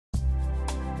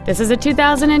This is a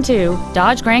 2002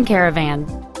 Dodge Grand Caravan.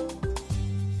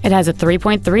 It has a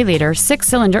 3.3-liter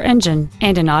six-cylinder engine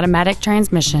and an automatic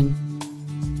transmission.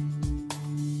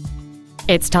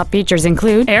 Its top features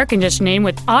include air conditioning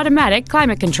with automatic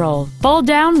climate control,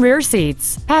 fold-down rear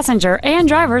seats, passenger and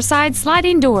driver's side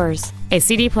sliding doors, a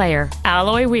CD player,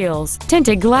 alloy wheels,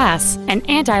 tinted glass, an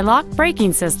anti-lock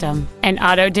braking system, an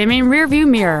auto-dimming rearview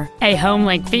mirror, a home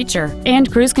link feature,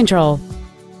 and cruise control.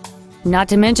 Not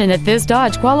to mention that this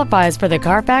Dodge qualifies for the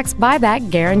Carfax buyback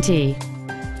guarantee.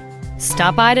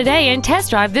 Stop by today and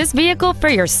test drive this vehicle for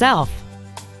yourself.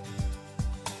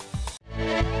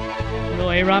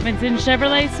 Roy Robinson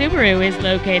Chevrolet Subaru is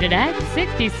located at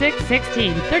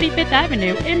 6616 35th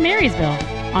Avenue in Marysville.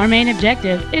 Our main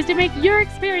objective is to make your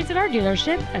experience at our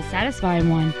dealership a satisfying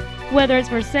one, whether it's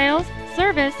for sales,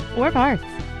 service, or parts.